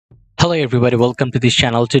Hello everybody, welcome to this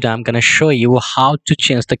channel. Today I'm gonna show you how to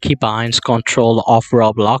change the keybinds control of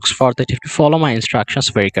Roblox. For that, you have to follow my instructions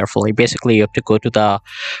very carefully. Basically, you have to go to the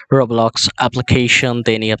Roblox application,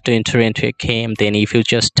 then you have to enter into a game. Then if you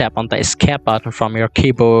just tap on the escape button from your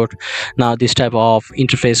keyboard, now this type of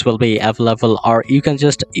interface will be available. Or you can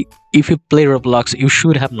just, if you play Roblox, you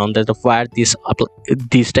should have known that where this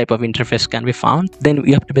type of interface can be found. Then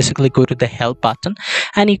you have to basically go to the help button,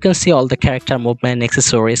 and you can see all the character movement,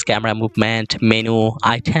 accessories, camera movement, menu,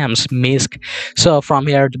 items, misc. So from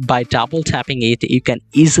here, by double tapping it, you can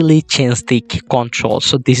easily change the control.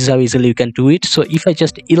 So this is how easily you can do it. So if I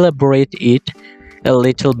just elaborate it a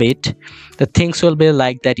little bit, the things will be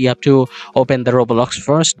like that. You have to open the Roblox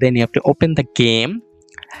first, then you have to open the game,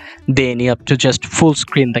 then you have to just full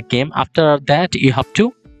screen the game. After that, you have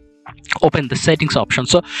to open the settings option.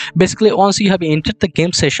 So basically, once you have entered the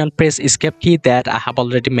game session, press escape key that I have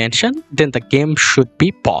already mentioned, then the game should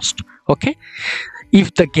be paused. Okay,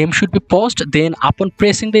 if the game should be paused, then upon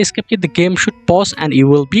pressing the escape key, the game should pause and you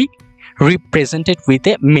will be represented with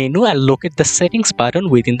a menu, and locate the settings button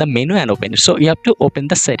within the menu and open it. So you have to open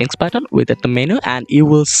the settings button within the menu, and you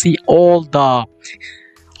will see all the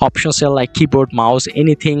options here like keyboard, mouse,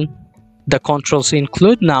 anything the controls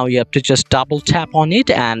include. Now you have to just double tap on it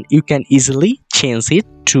and you can easily change it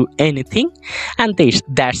to anything, and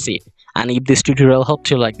that's it. And if this tutorial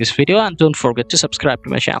helped you, like this video and don't forget to subscribe to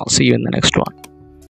my channel. See you in the next one.